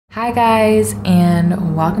Hi guys,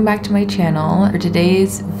 and welcome back to my channel. For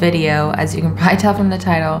today's video, as you can probably tell from the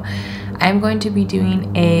title, I'm going to be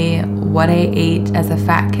doing a what I ate as a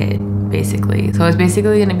fat kid, basically. So it's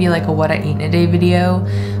basically going to be like a what I ate in a day video,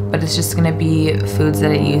 but it's just going to be foods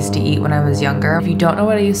that I used to eat when I was younger. If you don't know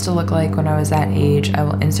what I used to look like when I was that age, I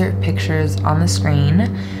will insert pictures on the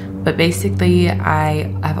screen. But basically, I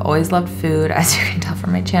have always loved food. As you can tell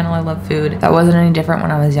from my channel, I love food. That wasn't any different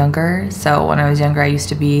when I was younger. So when I was younger, I used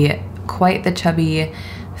to be quite the chubby,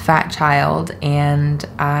 fat child, and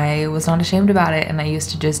I was not ashamed about it. And I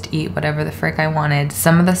used to just eat whatever the frick I wanted.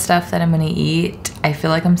 Some of the stuff that I'm gonna eat, I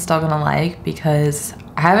feel like I'm still gonna like because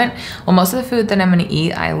most of the food that I'm gonna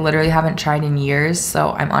eat, I literally haven't tried in years.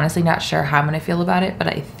 So I'm honestly not sure how I'm gonna feel about it, but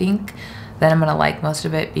I think that I'm gonna like most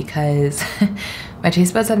of it because my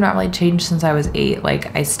taste buds have not really changed since I was 8.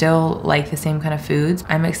 Like, I still like the same kind of foods.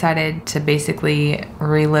 I'm excited to basically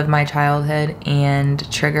relive my childhood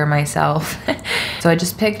and trigger myself. So I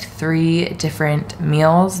just picked 3 different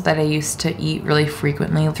meals that I used to eat really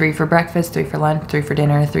frequently. 3 for breakfast, 3 for lunch, 3 for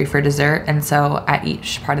dinner, 3 for dessert. And so at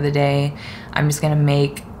each part of the day, I'm just gonna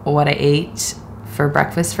make what I ate for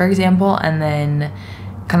breakfast, for example, and then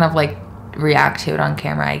kind of like react to it on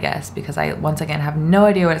camera, I guess, because I once again have no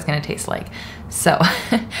idea what it's gonna taste like. So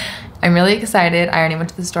I'm really excited. I already went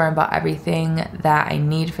to the store and bought everything that I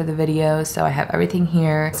need for the video, so I have everything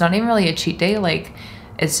here. It's not even really a cheat day, like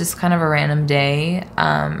it's just kind of a random day.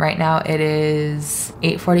 Right now it is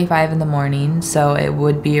 8:45 in the morning, so it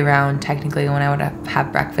would be around technically when I would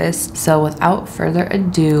have breakfast. So without further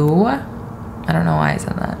ado, I don't know why I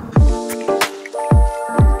said that.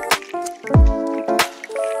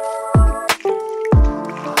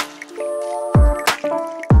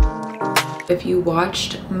 If you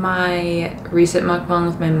watched my recent mukbang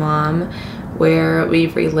with my mom, where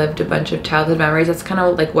we've relived a bunch of childhood memories, that's kind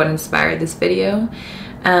of like what inspired this video.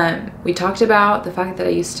 We talked about the fact that I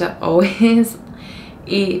used to always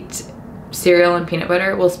eat cereal and peanut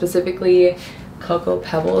butter, well, specifically Cocoa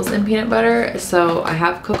Pebbles and peanut butter. So I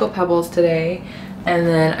have Cocoa Pebbles today, and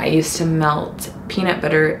then I used to melt peanut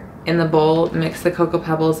butter in the bowl, mix the Cocoa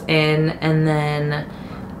Pebbles in, and then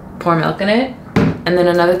pour milk in it. And then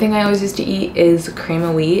another thing I always used to eat is cream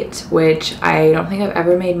of wheat, which I don't think I've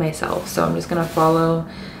ever made myself. So I'm just gonna follow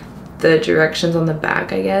the directions on the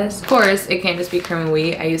back, I guess. Of course, it can't just be cream of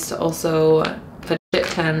wheat. I used to also put a shit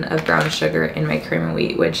ton of brown sugar in my cream of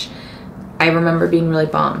wheat, which I remember being really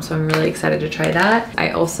bomb. So I'm really excited to try that.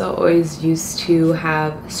 I also always used to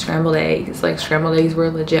have scrambled eggs. Like, scrambled eggs were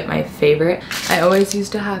legit my favorite. I always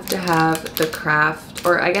used to have the Kraft,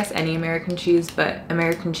 or I guess any American cheese, but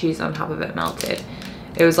American cheese on top of it melted.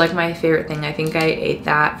 It was like my favorite thing. I think I ate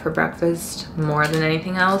that for breakfast more than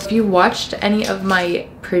anything else. If you watched any of my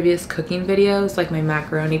previous cooking videos, like my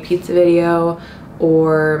macaroni pizza video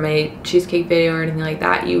or my cheesecake video or anything like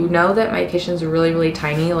that, you know that my kitchen's really, really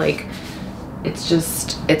tiny. Like,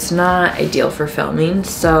 it's not ideal for filming.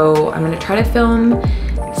 So I'm gonna try to film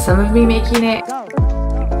some of me making it.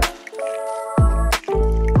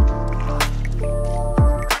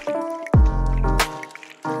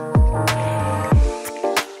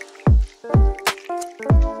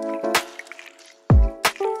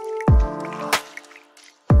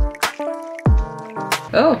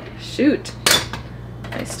 Oh, shoot.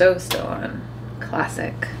 My stove's still on.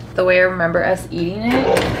 Classic. The way I remember us eating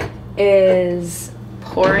it is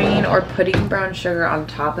pouring or putting brown sugar on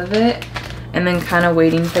top of it and then kind of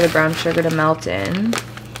waiting for the brown sugar to melt in.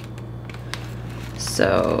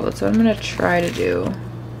 So that's what I'm gonna try to do.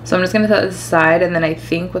 So I'm just gonna set this aside, and then I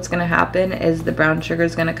think what's gonna happen is the brown sugar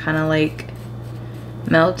is gonna kind of like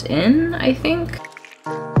melt in, I think.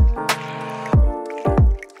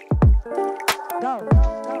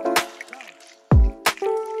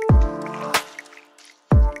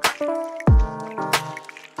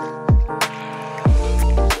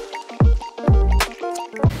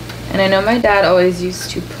 And I know my dad always used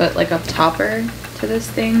to put like a topper to this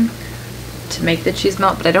thing to make the cheese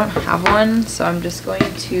melt, but I don't have one, so I'm just going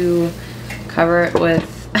to cover it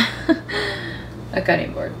with a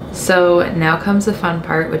cutting board. So now comes the fun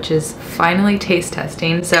part, which is finally taste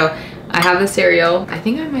testing. So I have the cereal. I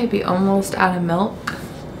think I might be almost out of milk.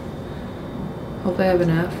 Hopefully I have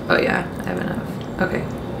enough. Oh yeah, I have enough. Okay.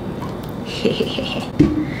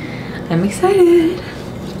 I'm excited.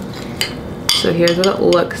 So here's what it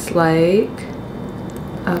looks like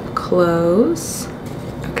up close.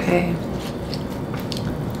 Okay.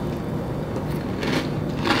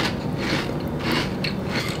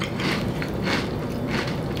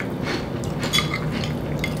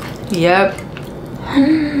 Yep.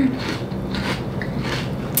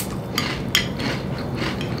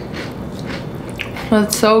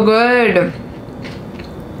 That's so good.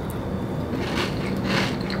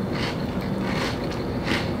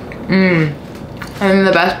 And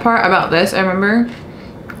the best part about this, I remember,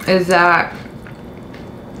 is that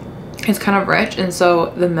it's kind of rich, and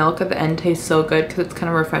so the milk at the end tastes so good because it's kind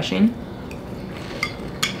of refreshing.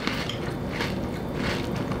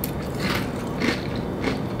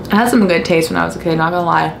 It had some good taste when I was a kid, not gonna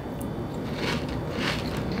lie.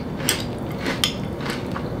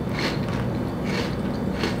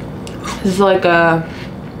 This is like a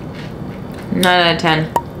 9 out of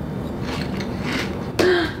 10.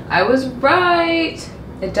 I was right.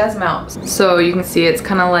 It does melt. So you can see it's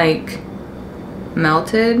kind of like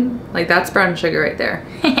melted. Like that's brown sugar right there.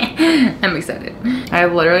 I'm excited.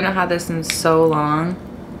 I've literally not had this in so long.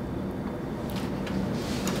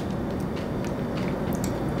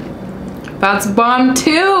 That's bomb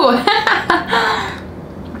too.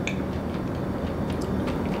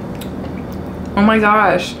 Oh my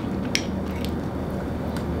gosh.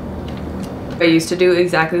 I used to do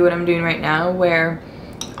exactly what I'm doing right now, where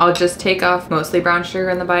I'll just take off mostly brown sugar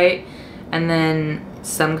in the bite and then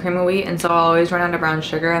some cream of wheat, and so I'll always run out of brown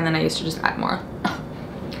sugar, and then I used to just add more.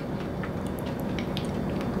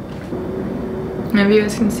 Maybe you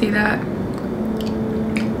guys can see that.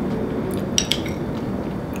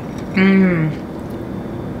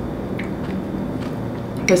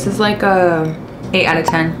 This is like a 8 out of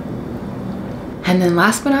 10. And then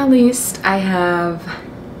last but not least, I have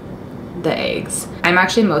the eggs. I'm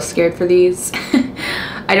actually most scared for these.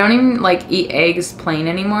 I don't even like eat eggs plain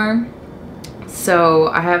anymore. So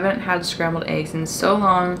I haven't had scrambled eggs in so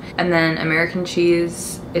long. And then American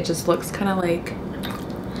cheese, it just looks kind of like,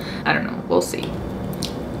 I don't know, we'll see.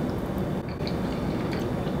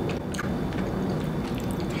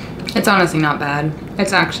 It's honestly not bad.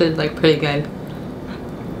 It's actually like pretty good.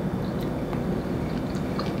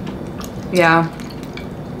 Yeah.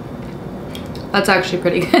 That's actually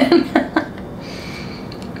pretty good.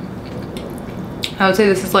 I would say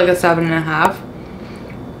this is like a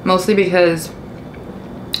 7.5. Mostly because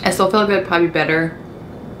I still feel like it'd probably be better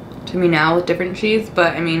to me now with different cheese.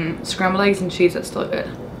 But I mean, scrambled eggs and cheese, that's still good.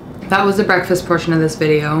 That was the breakfast portion of this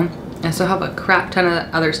video. I still have a crap ton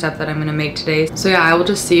of other stuff that I'm gonna make today. So yeah, I will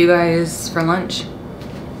just see you guys for lunch.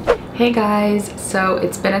 Hey guys, so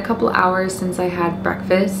it's been a couple hours since I had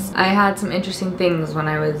breakfast. I had some interesting things when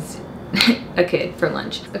I was a kid for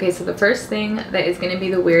lunch. Okay, so the first thing that is gonna be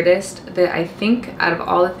the weirdest that I think out of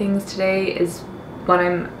all the things today is what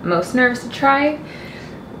I'm most nervous to try.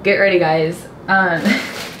 Get ready guys.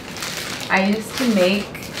 I used to make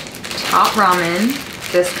top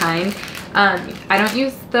ramen, this kind. I don't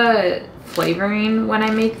use the flavoring when I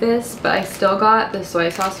make this, but I still got the soy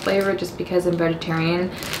sauce flavor just because I'm vegetarian.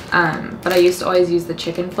 But I used to always use the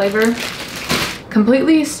chicken flavor.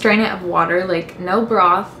 Completely strain it of water, like no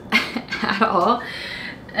broth at all,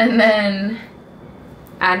 and then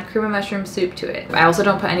add cream of mushroom soup to it. I also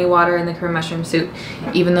don't put any water in the cream of mushroom soup,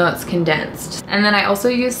 even though it's condensed. And then I also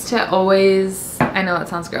used to always, I know that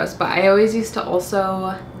sounds gross, but I always used to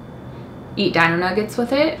also eat dino nuggets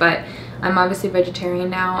with it, but I'm obviously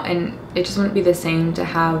vegetarian now, and it just wouldn't be the same to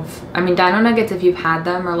have, I mean, dino nuggets, if you've had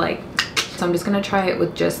them, are like, so I'm just gonna try it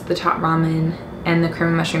with just the top ramen and the cream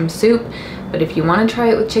of mushroom soup. But if you want to try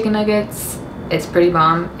it with chicken nuggets, it's pretty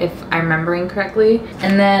bomb, if I'm remembering correctly.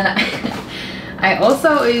 And then I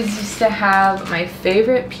also always used to have my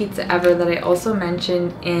favorite pizza ever that I also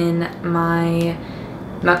mentioned in my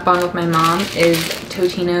mukbang with my mom is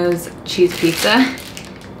Totino's cheese pizza.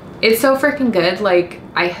 It's so freaking good. Like,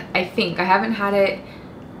 I think I haven't had it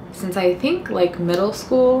since I think like middle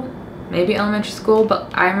school, maybe elementary school, but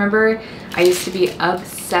I remember I used to be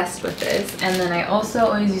obsessed with this. And then I also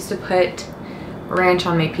always used to put ranch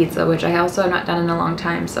on my pizza, which I also have not done in a long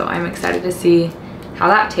time, so I'm excited to see how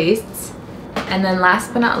that tastes. And then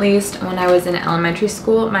last but not least, when I was in elementary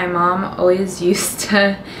school, my mom always used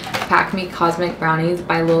to pack me cosmic brownies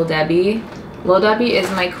by Lil Debbie. Lil Debbie is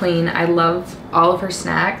my queen. I love all of her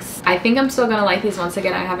snacks. I think I'm still gonna like these once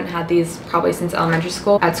again. I haven't had these probably since elementary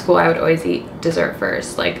school. At school, I would always eat dessert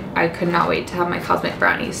first. Like, I could not wait to have my cosmic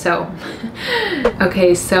brownies, so.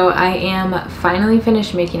 Okay, so I am finally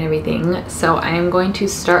finished making everything. So I am going to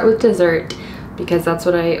start with dessert because that's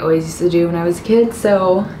what I always used to do when I was a kid,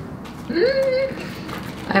 so.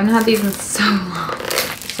 I haven't had these in so long.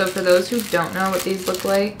 So for those who don't know what these look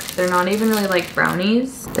like, they're not even really like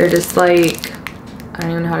brownies. They're just like, I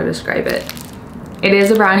don't even know how to describe it. It is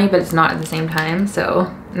a brownie, but it's not at the same time.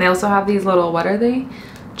 So, and they also have these little, what are they?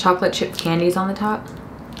 Chocolate chip candies on the top.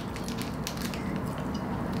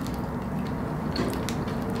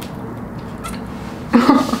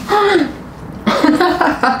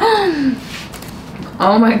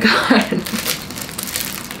 Oh my god.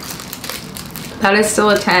 That is still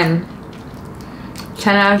a 10.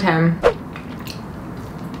 10 out of 10.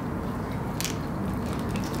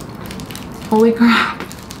 Holy crap.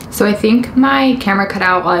 So I think my camera cut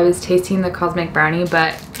out while I was tasting the cosmic brownie,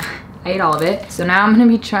 but I ate all of it. So now I'm gonna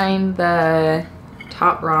be trying the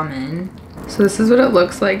top ramen. So this is what it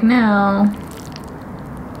looks like now,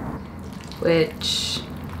 which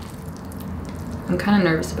I'm kind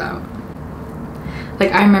of nervous about.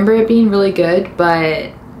 Like, I remember it being really good,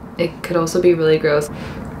 but it could also be really gross.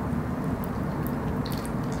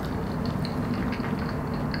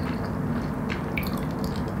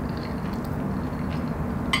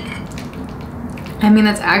 I mean,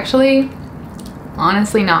 that's actually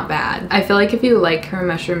honestly not bad. I feel like if you like curry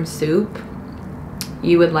mushroom soup,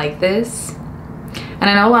 you would like this. And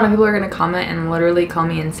I know a lot of people are gonna comment and literally call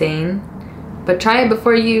me insane, but try it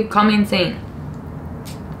before you call me insane.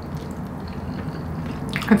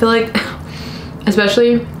 I feel like,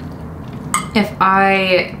 especially if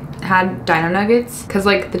I had dino nuggets, because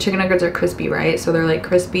like the chicken nuggets are crispy, right? So they're like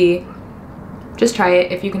crispy. Just try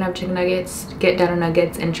it. If you can have chicken nuggets, get dino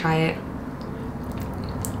nuggets and try it.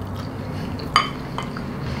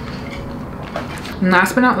 And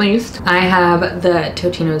last but not least, I have the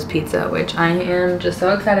Totino's pizza, which I am just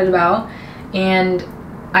so excited about. And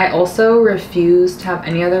I also refuse to have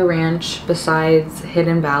any other ranch besides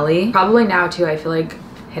Hidden Valley. Probably now too, I feel like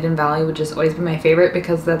Hidden Valley would just always be my favorite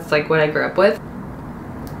because that's like what I grew up with.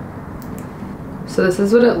 So this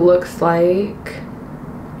is what it looks like.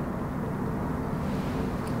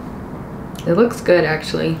 It looks good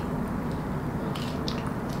actually.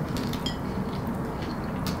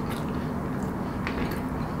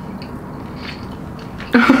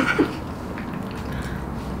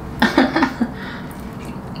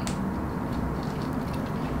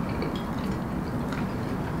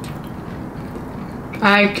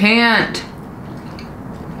 I can't.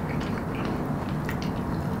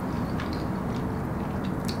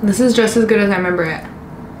 This is just as good as I remember it.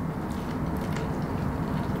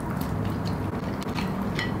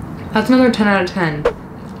 That's another 10 out of 10.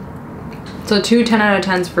 So 2 10 out of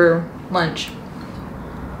 10s for lunch.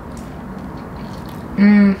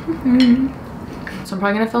 So I'm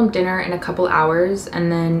probably gonna film dinner in a couple hours and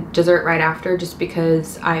then dessert right after, just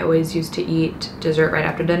because I always used to eat dessert right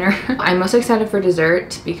after dinner. I'm most excited for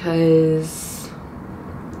dessert because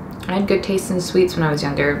I had good taste in sweets when I was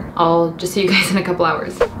younger. I'll just see you guys in a couple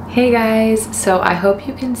hours. Hey guys, so I hope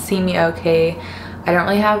you can see me okay. I don't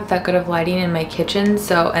really have that good of lighting in my kitchen,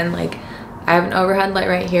 so, and like I have an overhead light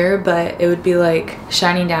right here, but it would be like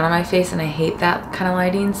shining down on my face and I hate that kind of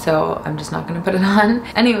lighting, so I'm just not gonna put it on.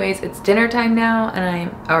 Anyways, it's dinner time now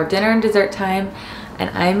or dinner and dessert time, and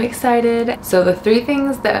I'm excited. So the 3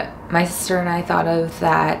 things that my sister and I thought of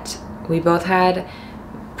that we both had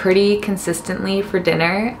pretty consistently for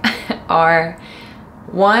dinner are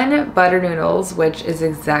 1, butter noodles, which is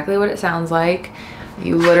exactly what it sounds like.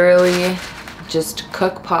 You literally just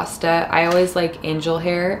cook pasta. I always like angel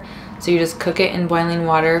hair. So you just cook it in boiling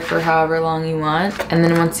water for however long you want. And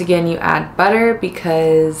then once again, you add butter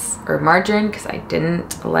or margarine, because I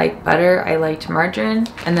didn't like butter, I liked margarine.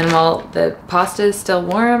 And then while the pasta is still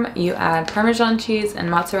warm, you add Parmesan cheese and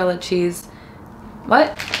mozzarella cheese.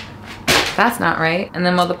 What? That's not right. And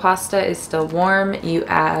then while the pasta is still warm, you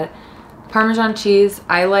add Parmesan cheese.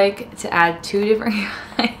 I like to add 2 different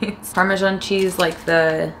kinds. Parmesan cheese, like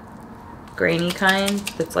the grainy kind,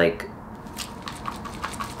 that's like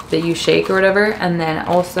that you shake or whatever, and then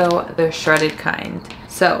also the shredded kind.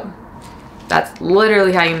 So that's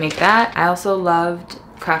literally how you make that. I also loved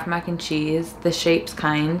Kraft mac and cheese, the shapes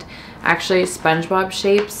kind. Actually, SpongeBob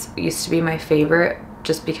shapes used to be my favorite,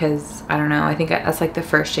 just because, I don't know, I think that's like the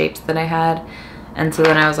first shapes that I had, and so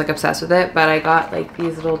then I was like obsessed with it. But I got like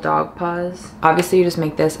these little dog paws. Obviously you just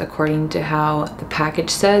make this according to how the package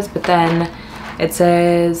says, but then it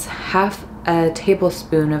says half a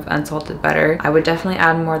tablespoon of unsalted butter. I would definitely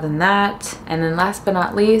add more than that. And then last but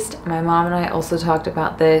not least, my mom and I also talked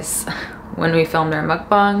about this when we filmed our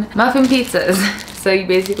mukbang, muffin pizzas. So you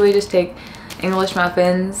basically just take English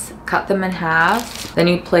muffins, cut them in half, then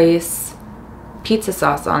you place pizza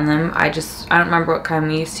sauce on them. I don't remember what kind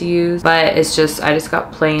we used to use, but I just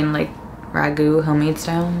got plain like ragu, homemade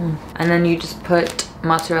style. And then you just put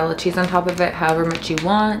mozzarella cheese on top of it, however much you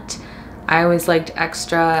want. I always liked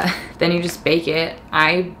extra. Then you just bake it.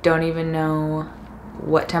 I don't even know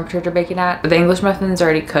what temperature to bake it at, but the English muffins are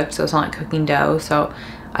already cooked, so it's not like cooking dough. So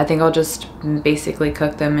I think I'll just basically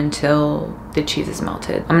cook them until the cheese is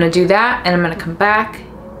melted. I'm gonna do that, and I'm gonna come back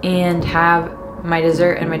and have my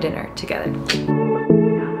dessert and my dinner together.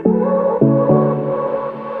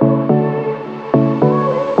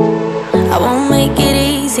 I won't make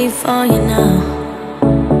it easy for you now.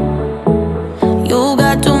 You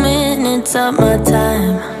got 2 minutes of my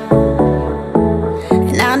time,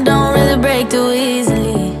 and I don't really break too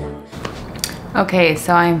easily. Okay,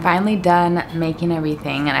 so I'm finally done making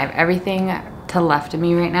everything, and I have everything to left of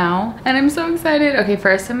me right now, and I'm so excited. Okay,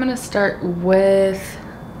 first I'm gonna start with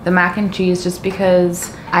the mac and cheese, just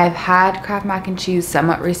because I've had Kraft mac and cheese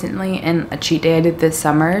somewhat recently and a cheat day I did this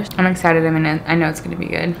summer. I'm excited. I mean, I know it's gonna be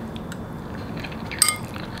good.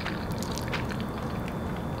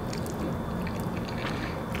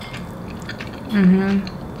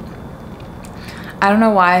 I don't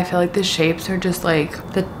know why I feel like the shapes are just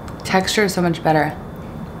like, the texture is so much better.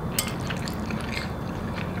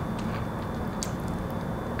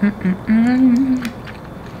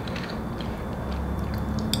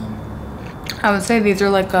 I would say these are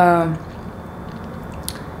like a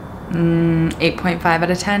 8.5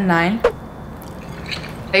 out of 10, 9.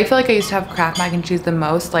 I feel like I used to have Kraft mac and cheese the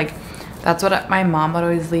most. Like, that's what my mom would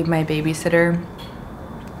always leave my babysitter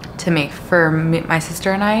to make for me, my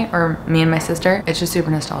sister and I, or me and my sister. It's just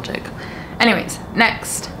super nostalgic. Anyways,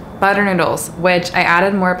 next, butter noodles, which I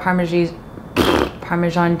added more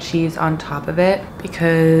Parmesan cheese on top of it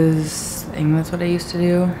because I think that's what I used to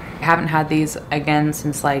do. I haven't had these again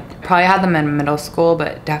since, like, probably had them in middle school,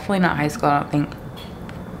 but definitely not high school, I don't think.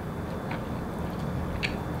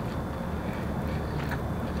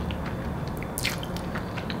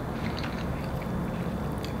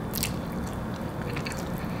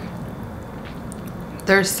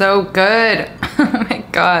 They're so good. Oh my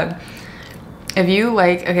god. If you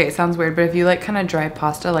like, okay, it sounds weird, but if you like kind of dry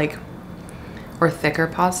pasta, like, or thicker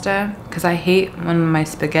pasta, because I hate when my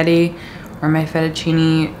spaghetti or my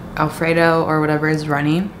fettuccine alfredo or whatever is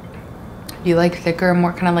runny. If you like thicker,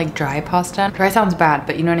 more kind of like dry pasta. Dry sounds bad,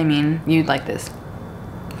 but you know what I mean? You'd like this.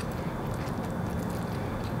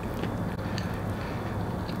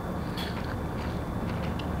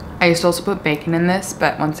 I used to also put bacon in this,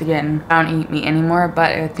 but once again, I don't eat meat anymore,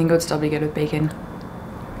 but I think it would still be good with bacon.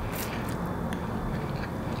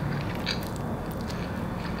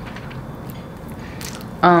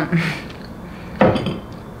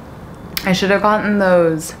 I should have gotten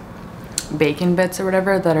those bacon bits or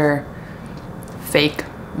whatever that are fake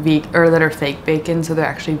fake bacon, so they're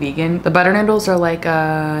actually vegan. The butter noodles are like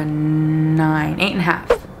a 9,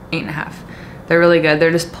 8.5, 8.5. They're really good.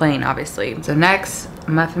 They're just plain, obviously. So next,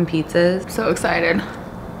 muffin pizzas. So excited.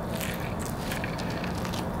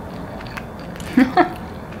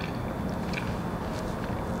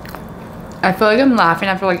 I feel like I'm laughing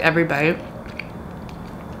after like every bite.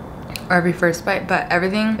 Or every first bite, but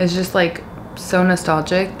everything is just like so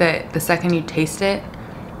nostalgic that the second you taste it,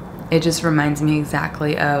 it just reminds me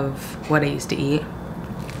exactly of what I used to eat.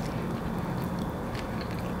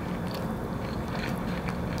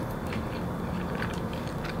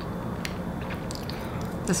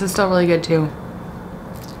 This is still really good too.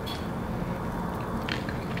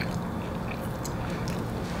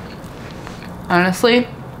 Honestly,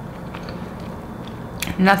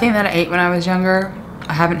 nothing that I ate when I was younger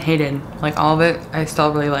I haven't hated. Like, all of it I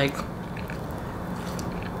still really like.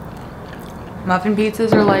 Muffin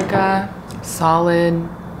pizzas are like a solid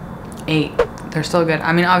 8. They're still good.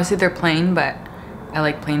 I mean, obviously they're plain, but I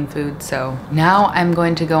like plain food. So now I'm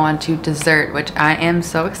going to go on to dessert, which I am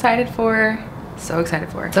so excited for. So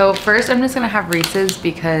excited for. So first I'm just gonna have Reese's,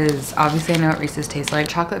 because obviously I know what Reese's tastes like.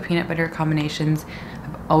 Chocolate peanut butter combinations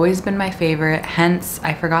have always been my favorite. Hence,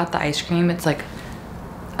 I forgot the ice cream. It's like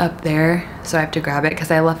up there, so I have to grab it because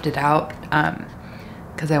I left it out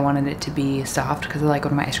because I wanted it to be soft, because I like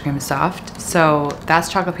when my ice cream is soft. So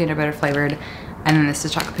that's chocolate peanut butter flavored, and then this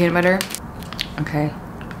is chocolate peanut butter. Okay.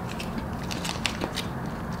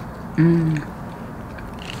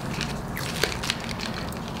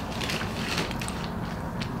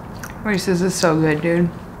 Reese's is so good, dude.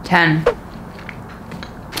 10.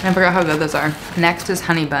 I forgot how good those are. Next is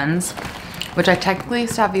honey buns, which I technically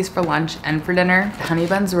used to have these for lunch and for dinner. Honey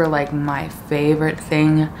buns were like my favorite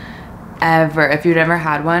thing ever. If you've never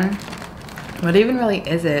had one, what even really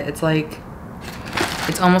is it? It's like,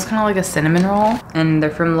 it's almost kind of like a cinnamon roll, and they're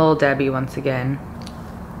from Little Debbie once again.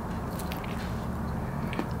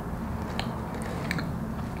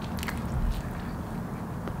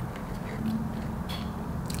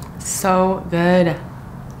 So good.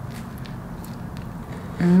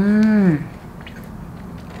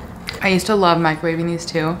 I used to love microwaving these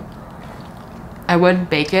too. I would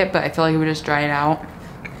bake it, but I feel like it would just dry it out.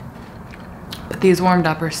 But these warmed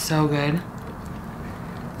up are so good.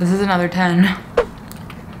 This is another 10.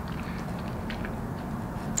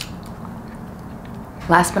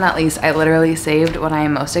 last but not least, I literally saved what I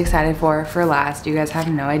am most excited for last. You guys have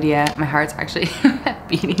no idea. My heart's actually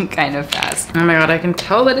beating kind of fast. Oh my god, I can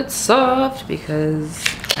tell that it's soft because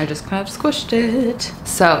I just kind of squished it.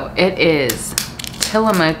 So it is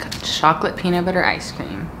Tillamook chocolate peanut butter ice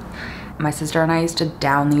cream. My sister and I used to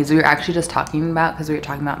down these. We were actually just talking about, because we were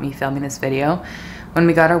talking about me filming this video, when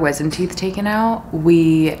we got our wisdom teeth taken out,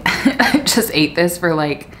 we just ate this for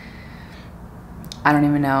like, I don't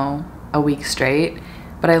even know, a week straight.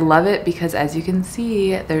 But I love it because, as you can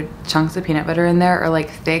see, there are chunks of peanut butter in there, or like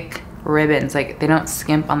thick ribbons. Like, they don't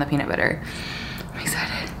skimp on the peanut butter. I'm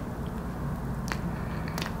excited.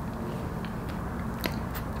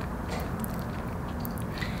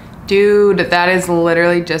 Dude, that is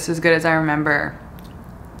literally just as good as I remember.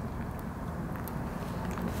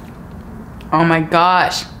 Oh my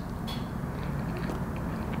gosh.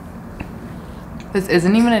 This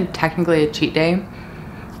isn't even technically a cheat day.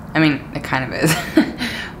 I mean, it kind of is.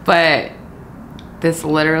 But this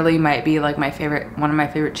literally might be like one of my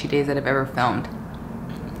favorite cheat days that I've ever filmed.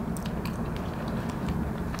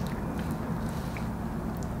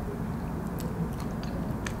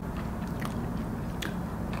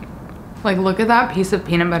 Like, look at that piece of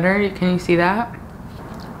peanut butter. Can you see that?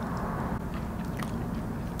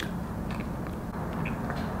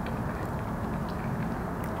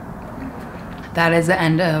 That is the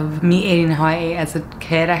end of me eating how I ate as a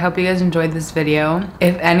kid. I hope you guys enjoyed this video.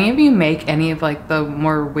 If any of you make any of like the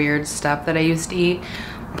more weird stuff that I used to eat,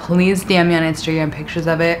 please DM me on Instagram pictures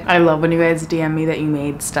of it. I love when you guys DM me that you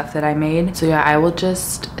made stuff that I made. So yeah, I will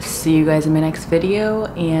just see you guys in my next video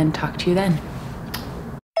and talk to you then.